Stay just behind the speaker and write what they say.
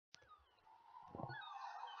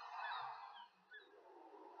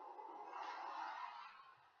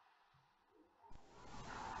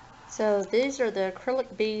So these are the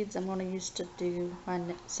acrylic beads I'm going to use to do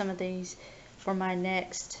some of these for my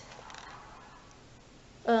next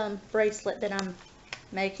bracelet that I'm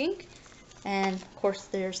making. And of course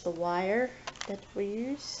there's the wire that we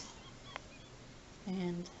use,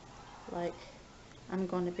 and like I'm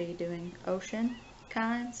going to be doing ocean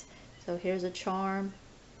kinds. So here's a charm,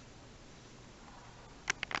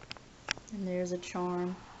 and there's a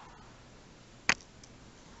charm,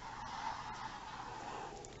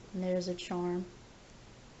 and there's a charm.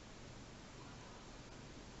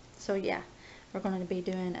 So yeah, we're going to be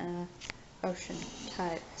doing a ocean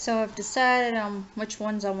type. So I've decided on which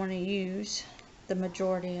ones I want to use. The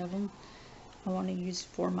majority of them I want to use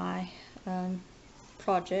for my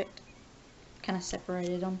project. Kind of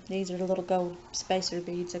separated them. These are the little gold spacer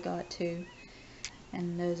beads I got too,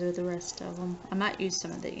 and those are the rest of them. I might use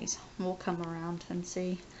some of these. We'll come around and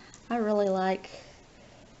see. I really like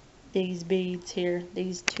these beads here,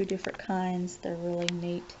 these two different kinds. They're really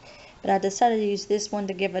neat. But I decided to use this one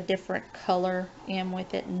to give a different color in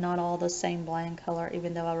with it, and not all the same bland color,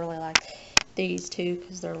 even though I really like these two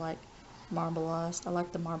because they're like marbleized. I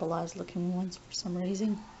like the marbleized looking ones for some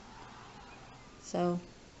reason. So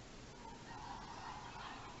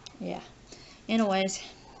yeah, anyways,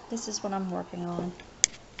 this is what I'm working on.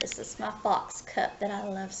 This is my box cup that I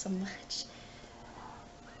love so much.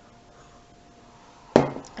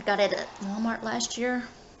 I got it at Walmart last year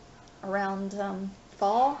around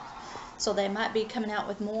fall, so they might be coming out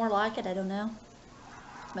with more like it, I don't know.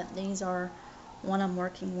 But these are one I'm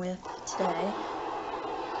working with today.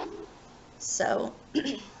 So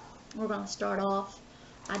we're going to start off.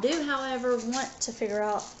 I do, however, want to figure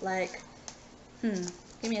out, like, give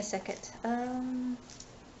me a second.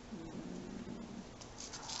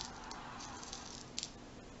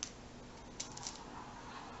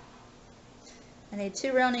 I need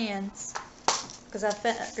 2 round ends, because I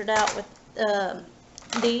figured out with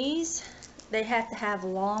these, they have to have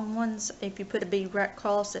long ones. If you put a bead right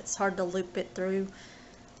across, it's hard to loop it through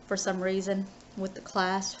for some reason with the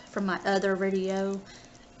clasp from my other video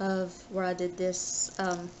of where I did this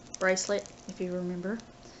bracelet, if you remember.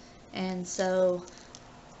 And so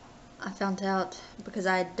I found out, because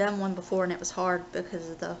I had done one before and it was hard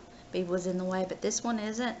because the bead was in the way, but this one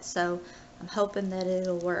isn't, so I'm hoping that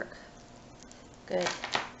it'll work good.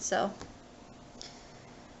 So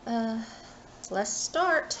let's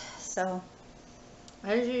start. So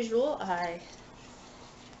as usual,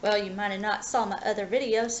 well, you might have not saw my other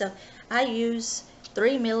video, so I use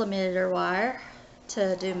 3mm wire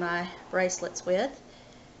to do my bracelets with,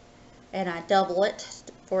 and I double it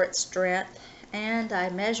for its strength, and I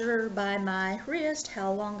measure by my wrist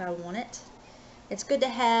how long I want it. It's good to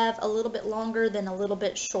have a little bit longer than a little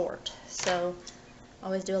bit short, so I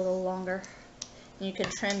always do a little longer. You can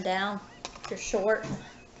trim down if you're short,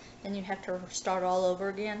 and you have to start all over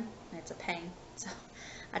again, and it's a pain. So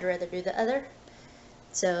I'd rather do the other.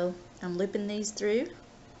 So I'm looping these through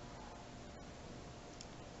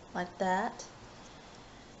like that,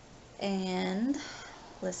 and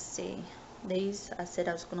let's see, these I said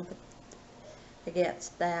I was going to put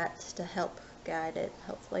against that to help guide it,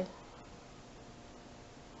 hopefully.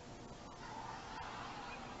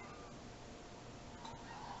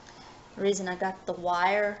 The reason I got the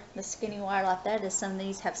wire, the skinny wire like that, is some of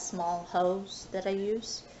these have small holes that I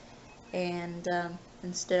use, and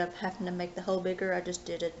instead of having to make the hole bigger, I just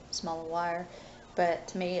did a smaller wire. But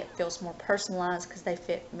to me, it feels more personalized because they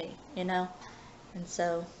fit me, you know. And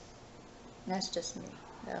so that's just me.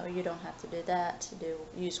 No, you don't have to do that.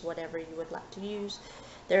 Use whatever you would like to use.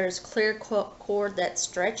 There's clear cord that's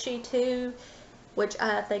stretchy too, which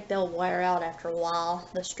I think they'll wear out after a while,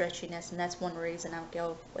 the stretchiness, and that's one reason I'll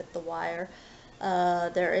go with the wire.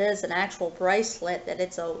 There is an actual bracelet that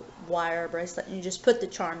it's a wire bracelet, and you just put the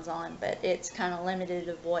charms on, but it's kind of limited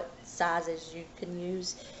of what sizes you can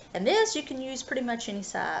use. And this you can use pretty much any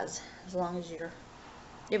size, as long as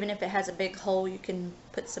even if it has a big hole, you can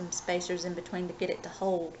put some spacers in between to get it to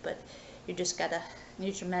hold, but you just gotta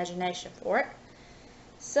use your imagination for it.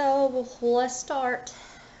 So let's start.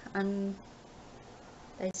 I'm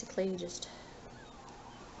basically just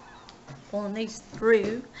pulling these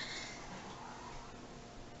through,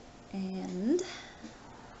 and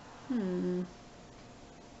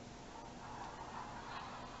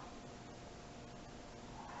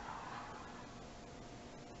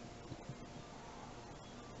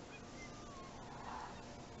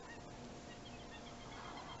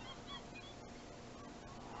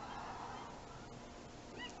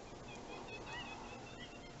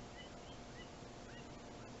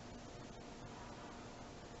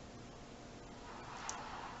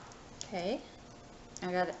okay,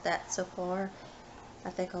 I got that so far. I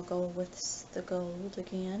think I'll go with the gold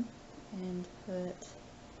again and put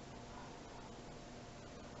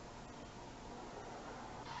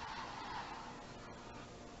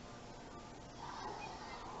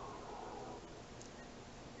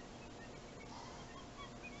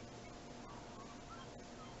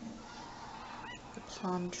the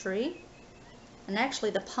palm tree. And actually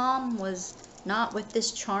the palm was not with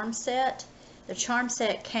this charm set. The charm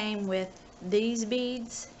set came with these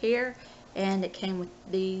beads here, and it came with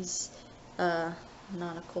these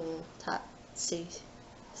nautical type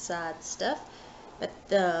seaside stuff. But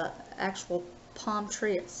the actual palm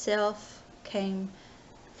tree itself came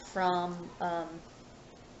from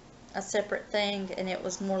a separate thing, and it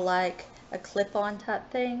was more like a clip-on type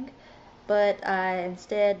thing. But I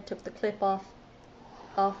instead took the clip off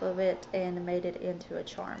of it and made it into a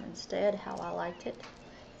charm instead, how I liked it,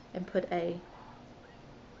 and put a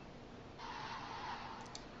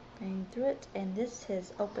thing through it. And this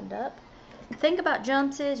has opened up. The thing about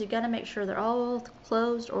jumps is you got to make sure they're all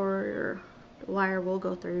closed, or the wire will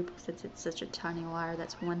go through, since it's such a tiny wire.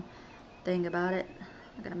 That's one thing about it.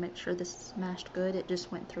 I gotta make sure this is mashed good. It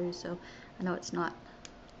just went through, so I know it's not.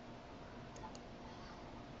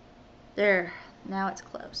 There, now it's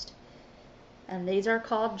closed. And these are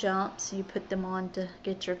called jumps. You put them on to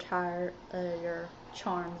get your your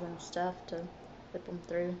charms and stuff to flip them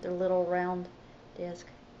through. They're little round disc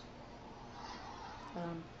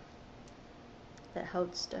that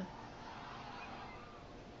hold stuff.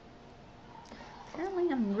 Apparently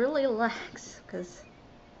I'm really lax because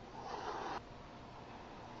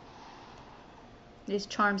these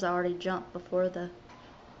charms I already jumped before the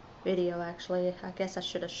video. Actually, I guess I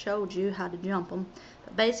should have showed you how to jump them.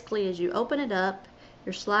 But basically, as you open it up,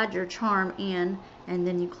 you slide your charm in, and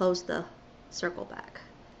then you close the circle back.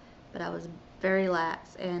 But I was very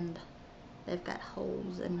lax, and they've got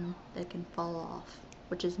holes and they can fall off,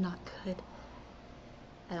 which is not good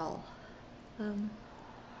at all.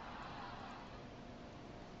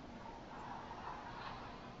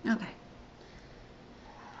 Okay,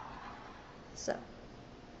 so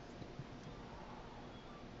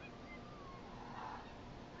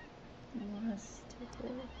let's do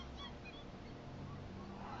it.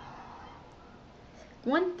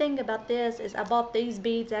 One thing about this is I bought these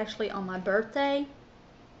beads actually on my birthday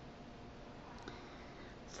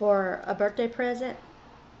for a birthday present.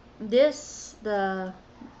 This, the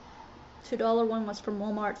 $2 one, was from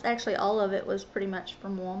Walmart. Actually, all of it was pretty much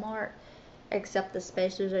from Walmart, except the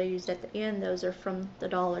spacers I used at the end. Those are from the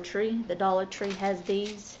Dollar Tree. The Dollar Tree has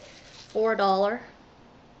these for $1,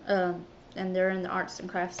 and they're in the arts and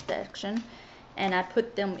crafts section. And I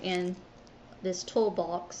put them in this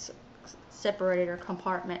toolbox separator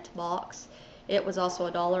compartment box. It was also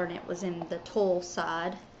 $1, and it was in the tool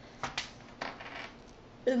side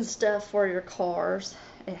and stuff for your cars.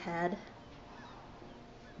 It had.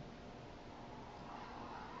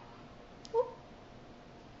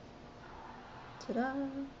 Ta-da!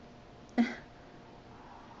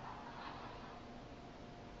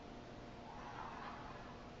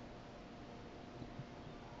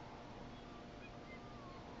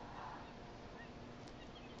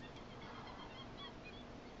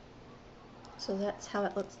 So that's how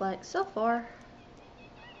it looks like so far.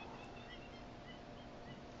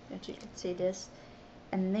 That you can see this.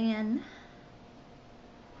 And then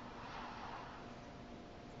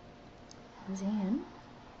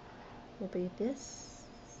will be this.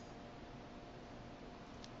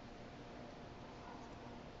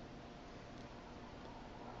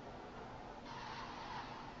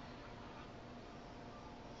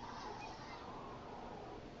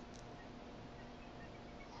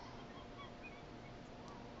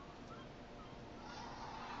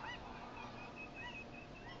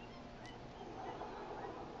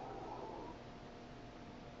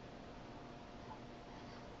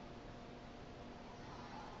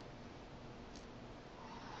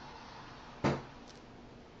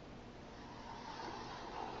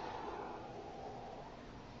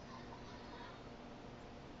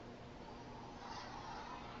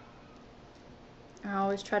 I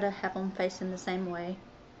always try to have them facing the same way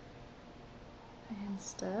and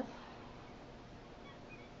stuff.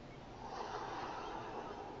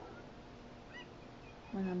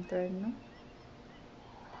 When I'm threading them.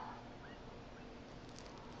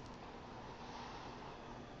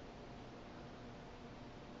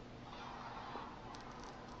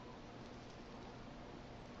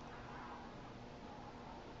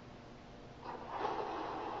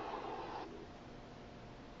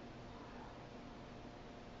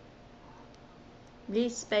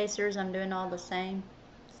 These spacers, I'm doing all the same.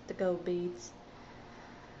 It's the gold beads.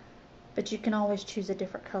 But you can always choose a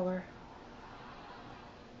different color.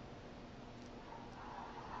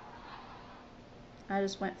 I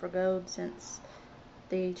just went for gold since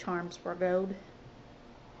the charms were gold.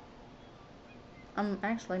 I'm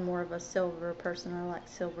actually more of a silver person. I like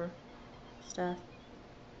silver stuff.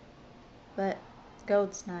 But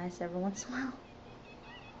gold's nice every once in a while.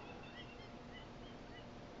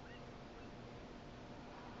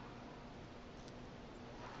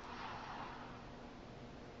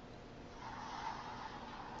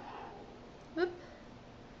 Whoop.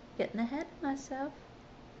 Getting ahead of myself.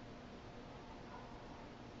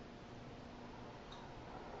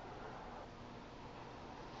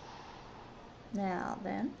 Now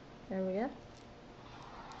then, there we go.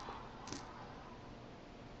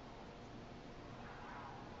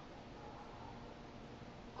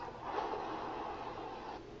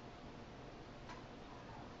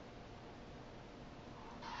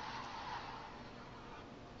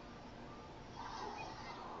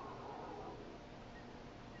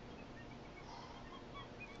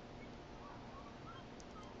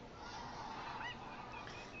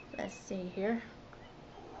 Let's see here.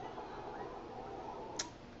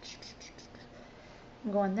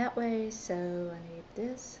 I'm going that way, so I need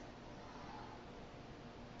this.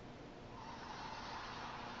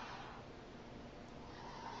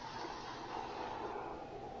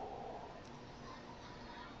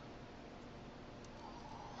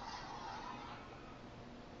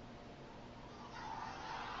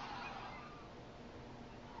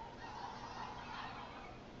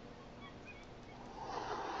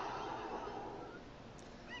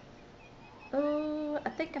 Oh, I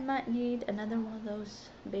think I might need another one of those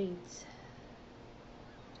beads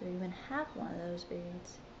to even have one of those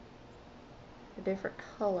beads. The different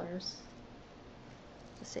colors.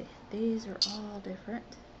 Let's see, these are all different.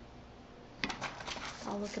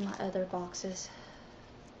 I'll look in my other boxes.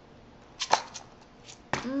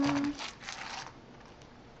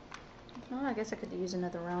 Well, I guess I could use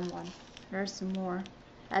another round one. There's some more.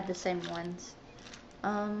 I had the same ones.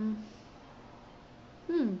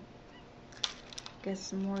 Guess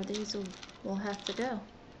some more of these will have to go.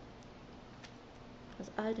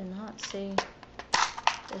 Because I do not see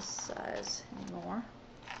this size anymore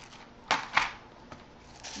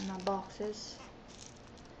in my boxes.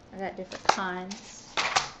 I got different kinds,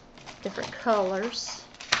 different colors.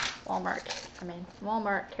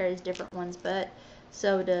 Walmart carries different ones, but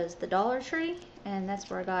so does the Dollar Tree, and that's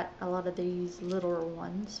where I got a lot of these littler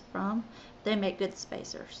ones from. They make good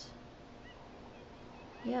spacers.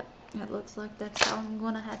 Yep, it looks like that's how I'm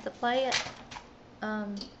gonna have to play it.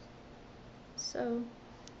 So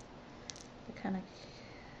I kind of,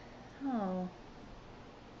 oh,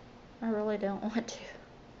 I really don't want to.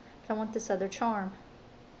 I want this other charm.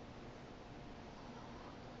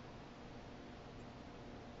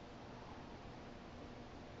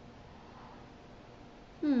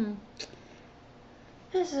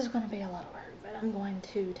 This is going to be a lot of work, but I'm going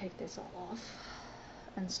to take this all off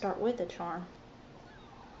and start with the charm.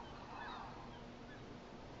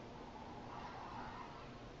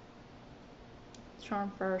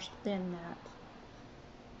 Charm first, then that.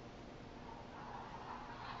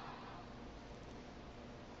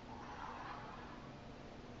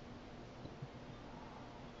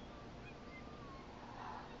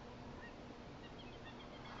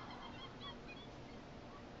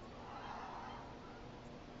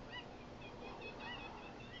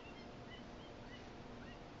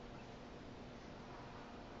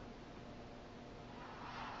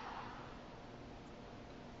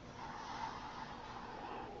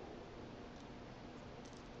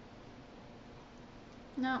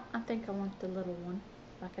 No, I think I want the little one,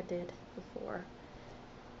 like I did before.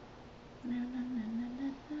 No, no, no, no,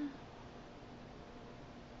 no, no.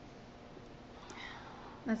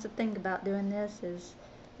 That's the thing about doing this, is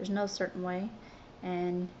there's no certain way,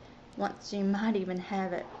 and once you might even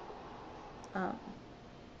have it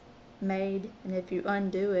made, and if you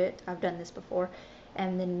undo it, I've done this before,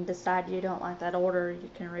 and then decide you don't like that order,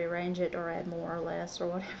 you can rearrange it or add more or less or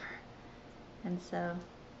whatever. And so,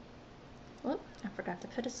 whoop, I forgot to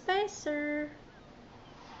put a spacer.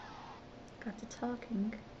 Got to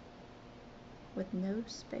talking with no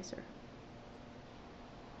spacer.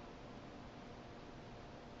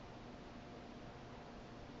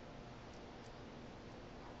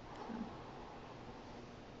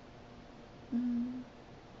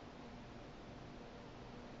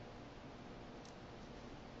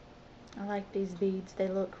 I like these beads. They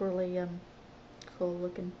look really cool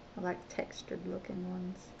looking. I like textured looking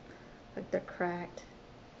ones. Like they're cracked,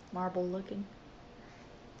 marble looking.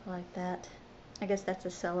 I like that. I guess that's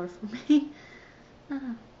a seller for me.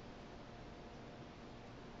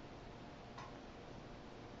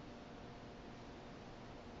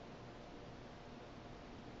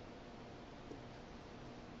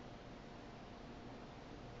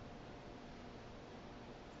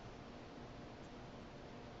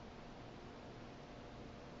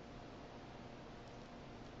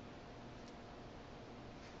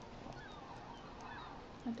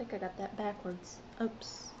 I think I got that backwards.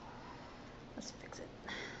 Oops. Let's fix it.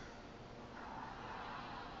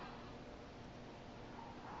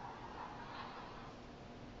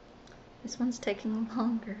 This one's taking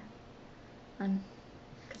longer.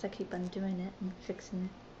 Because I keep undoing it and fixing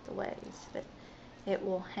the ways, but it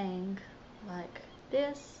will hang like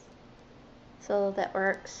this. So that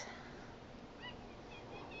works.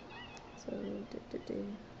 So let's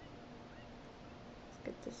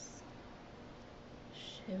get this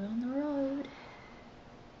show on the road.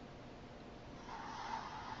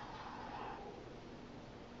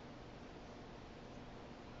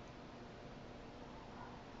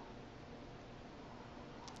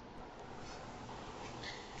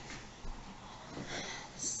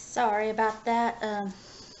 Sorry about that.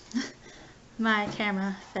 My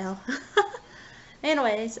camera fell.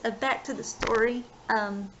 Anyways, back to the story.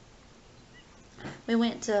 We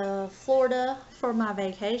went to Florida for my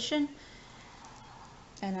vacation,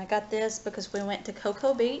 and I got this because we went to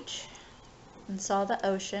Cocoa Beach and saw the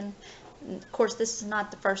ocean. And of course, this is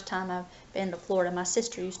not the first time I've been to Florida. My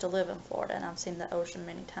sister used to live in Florida, and I've seen the ocean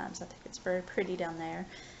many times. I think it's very pretty down there.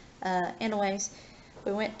 Anyways,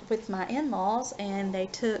 we went with my in-laws, and they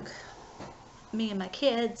took me and my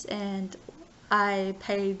kids, and I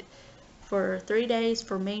paid for 3 days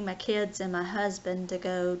for me, my kids, and my husband to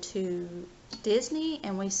go to Disney,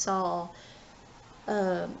 and we saw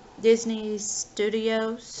Disney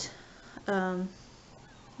Studios. What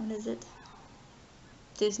is it?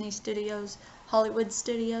 Disney Studios, Hollywood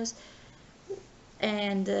Studios.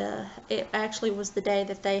 And it actually was the day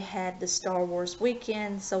that they had the Star Wars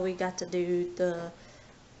weekend, so we got to do the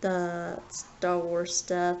Star Wars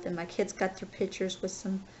stuff, and my kids got their pictures with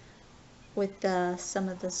some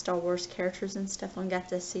of the Star Wars characters and stuff, and got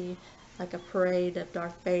to see like a parade of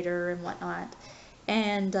Darth Vader and whatnot,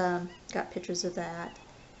 and got pictures of that,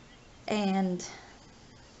 and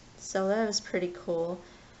so that was pretty cool.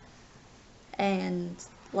 And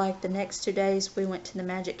like the next 2 days we went to the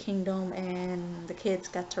Magic Kingdom, and the kids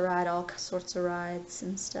got to ride all sorts of rides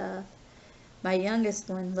and stuff. My youngest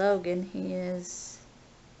one, Logan, he is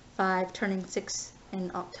 5, turning 6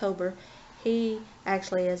 in October. He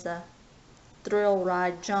actually is a thrill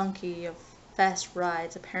ride junkie of fast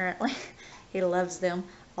rides, apparently. He loves them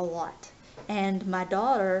a lot. And my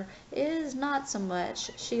daughter is not so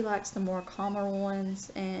much. She likes the more calmer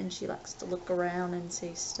ones, and she likes to look around and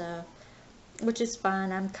see stuff, which is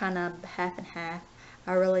fine. I'm kind of half and half.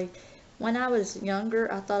 When I was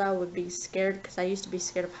younger, I thought I would be scared, because I used to be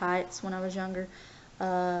scared of heights when I was younger,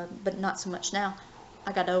 but not so much now.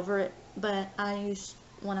 I got over it. But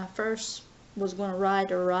when I first was going to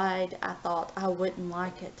ride a ride, I thought I wouldn't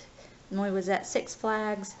like it. When we was at Six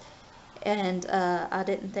Flags, and I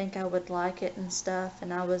didn't think I would like it and stuff,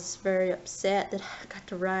 and I was very upset that I got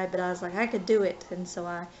to ride, but I was like, I could do it, and so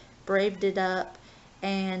I braved it up,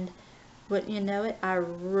 and but you know it, I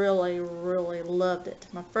really, really loved it.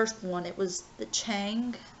 My first one, it was the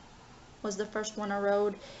Chang, was the first one I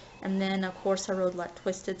rode, and then of course I rode like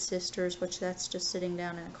Twisted Sisters, which that's just sitting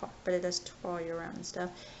down in a car, but it does twirl you around and stuff.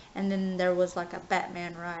 And then there was like a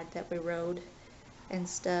Batman ride that we rode and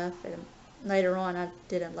stuff, and later on I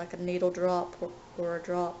did like a needle drop or a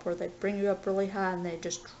drop where they bring you up really high and they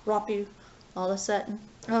just drop you all of a sudden.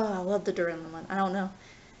 Oh, I love the adrenaline. I don't know.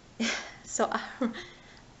 So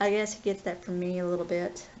I guess he gets that from me a little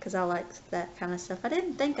bit, because I like that kind of stuff. I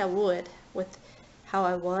didn't think I would with how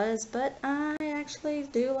I was, but I actually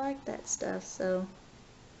do like that stuff. So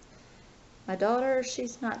my daughter,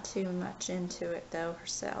 she's not too much into it though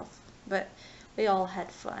herself, but we all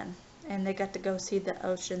had fun, and they got to go see the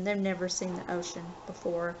ocean. They've never seen the ocean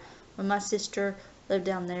before. When my sister lived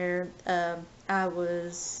down there, I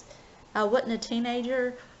wasn't a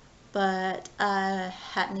teenager, but I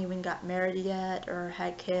hadn't even got married yet or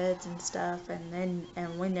had kids and stuff,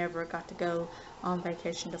 and we never got to go on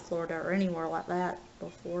vacation to Florida or anywhere like that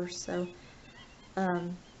before. So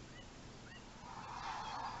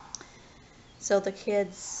the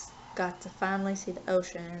kids got to finally see the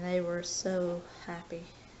ocean, and they were so happy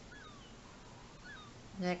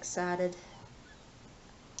and excited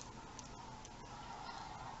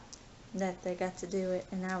that they got to do it,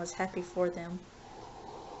 and I was happy for them,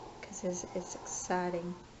 because it's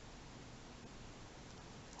exciting.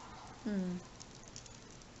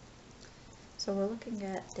 So we're looking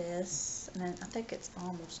at this, and I think it's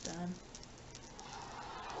almost done.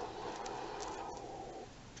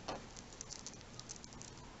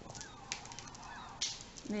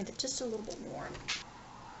 Need it just a little bit more.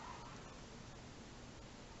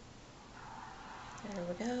 There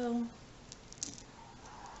we go.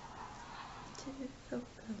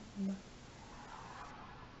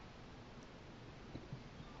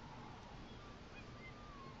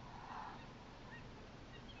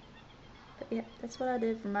 yeah, that's what I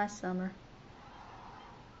did for my summer.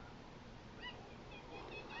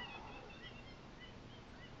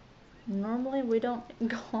 Normally we don't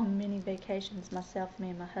go on many vacations, myself, me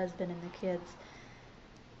and my husband and the kids.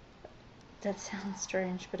 That sounds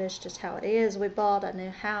strange, but it's just how it is. We bought a new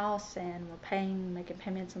house and we're making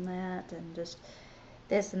payments on that, and just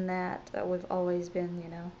this and that we've always been,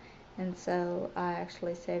 And so I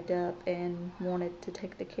actually saved up and wanted to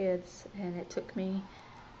take the kids, and it took me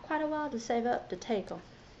quite a while to save up to take them.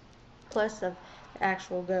 Plus of the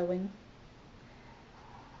actual going,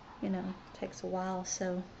 takes a while.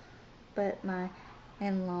 So, but my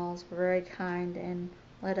in-laws were very kind and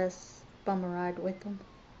let us bum a ride with them,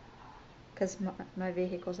 because my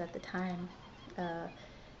vehicles at the time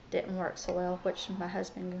didn't work so well, which my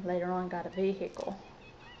husband later on got a vehicle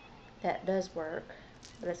that does work,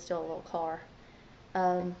 but it's still a little car.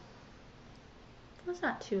 Well, it's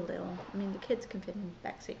not too little. I mean, the kids can fit in the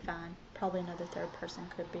backseat fine. Probably another third person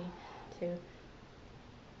could be too.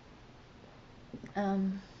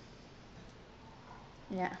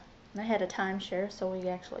 Yeah, and I had a timeshare, so we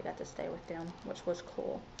actually got to stay with them, which was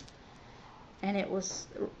cool. And it was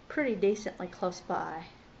pretty decently close by.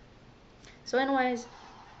 So anyways,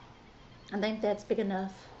 I think that's big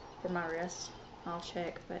enough for my wrist. I'll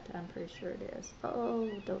check, but I'm pretty sure it is. Oh,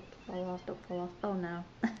 don't fall off, don't fall off. Oh no.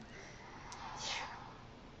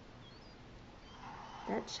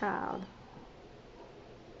 That child.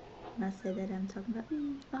 When I say that, I'm talking about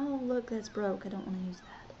me. Oh, look, that's broke. I don't want to use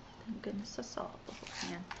that. Thank goodness I saw it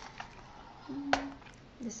beforehand.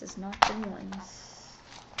 This is not the ones.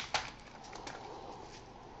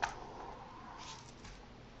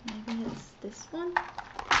 Maybe it's this one?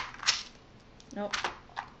 Nope.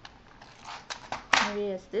 Maybe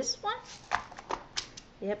it's this one?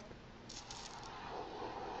 Yep.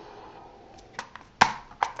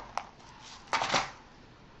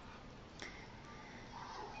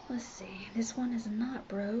 Let's see. This one is not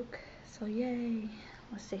broke, so yay.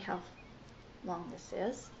 Let's see how long this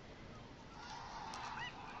is.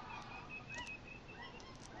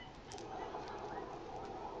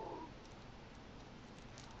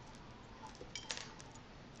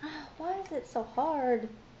 Why is it so hard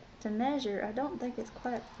to measure? I don't think it's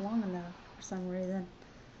quite long enough for some reason.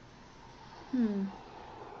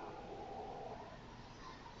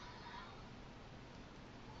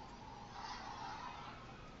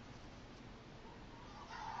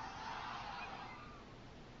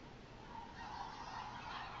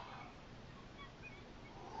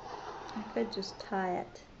 I could just tie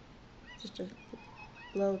it. Just a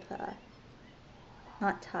blow tie.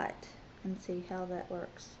 Not tight. And see how that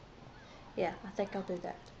works. Yeah, I think I'll do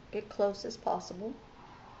that. Get close as possible.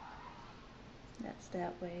 That's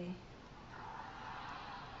that way.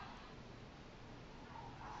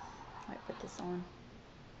 I might put this on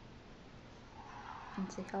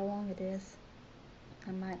and see how long it is.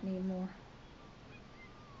 I might need more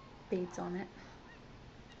beads on it.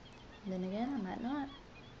 And then again, I might not.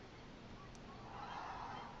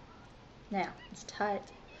 Now, it's tight.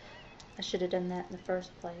 I should have done that in the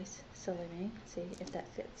first place. Silly me. See if that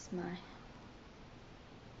fits my...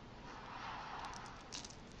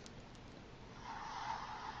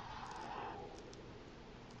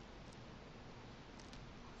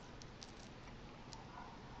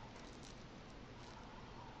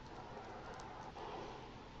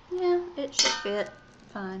 Yeah, it should fit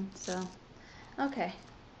fine, so... Okay.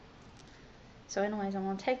 So anyways, I'm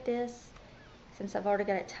going to take this, since I've already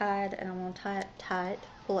got it tied, and I'm going to tie it tight,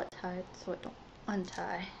 pull it tight so it don't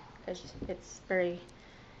untie, because it's very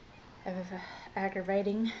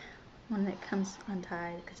aggravating when it comes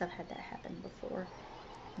untied, because I've had that happen before.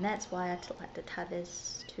 And that's why I like to tie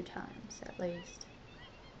this 2 times at least,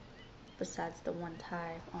 besides the one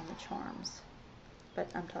tie on the charms. But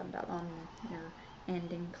I'm talking about on your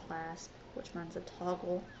ending clasp, which runs a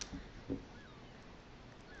toggle.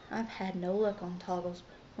 I've had no luck on toggles.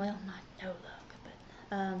 Well, not no luck,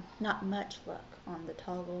 but not much luck on the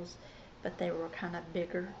toggles, but they were kind of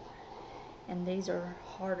bigger. And these are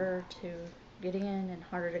harder to get in and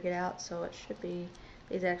harder to get out, so it should be,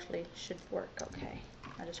 these actually should work okay.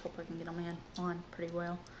 I just hope I can get them on pretty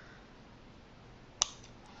well.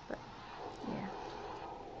 But, yeah.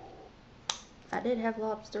 I did have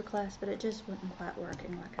lobster clasp, but it just wasn't quite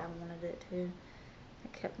working like I wanted it to.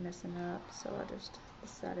 It kept messing up, so I just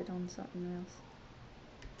decided on something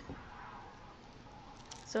else.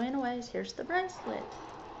 So anyways, here's the bracelet.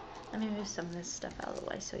 Let me move some of this stuff out of the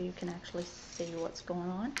way so you can actually see what's going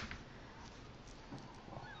on.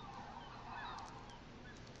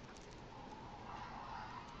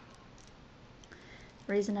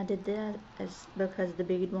 The reason I did that is because the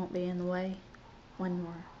bead won't be in the way when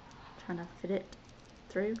we're trying to fit it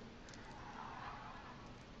through.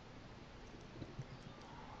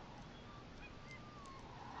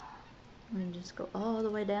 And just go all the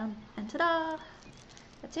way down, and ta-da!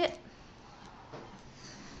 That's it.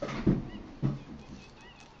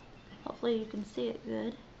 Hopefully you can see it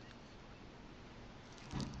good.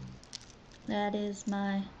 That is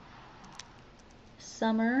my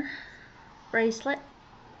summer bracelet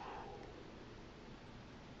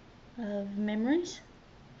of memories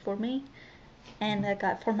for me, and I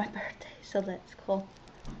got for my birthday, so that's cool.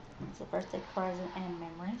 It's a birthday present and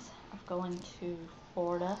memories of going to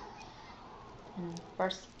Florida, and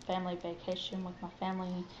first family vacation with my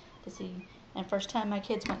family to see, and first time my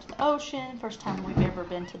kids went to the ocean, first time we've ever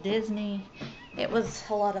been to Disney. It was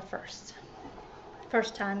a lot of firsts.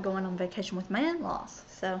 First time going on vacation with my in-laws.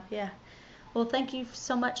 So yeah. Well, thank you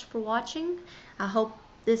so much for watching. I hope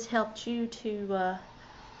this helped you to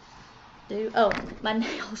my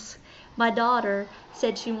nails. My daughter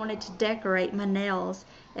said she wanted to decorate my nails,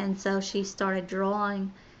 and so she started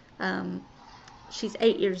drawing. She's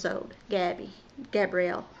 8 years old,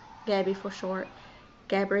 Gabrielle, Gabby for short.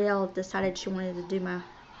 Gabrielle decided she wanted to do my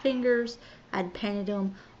fingers. I'd painted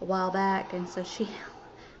them a while back, and so she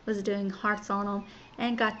was doing hearts on them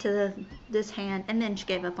and got to this hand, and then she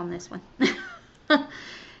gave up on this one.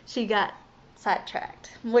 She got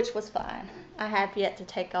sidetracked, which was fine. I have yet to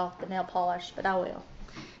take off the nail polish, but I will.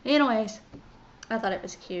 Anyways, I thought it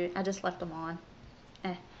was cute. I just left them on.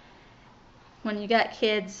 When you got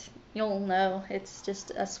kids, you'll know it's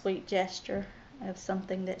just a sweet gesture of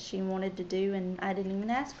something that she wanted to do, and I didn't even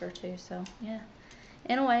ask her to, so yeah.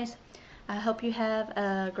 Anyways, I hope you have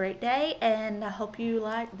a great day, and I hope you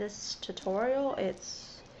like this tutorial.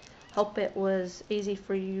 Hope it was easy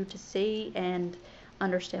for you to see and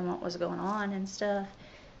understand what was going on and stuff.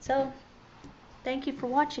 So, thank you for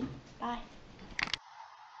watching. Bye.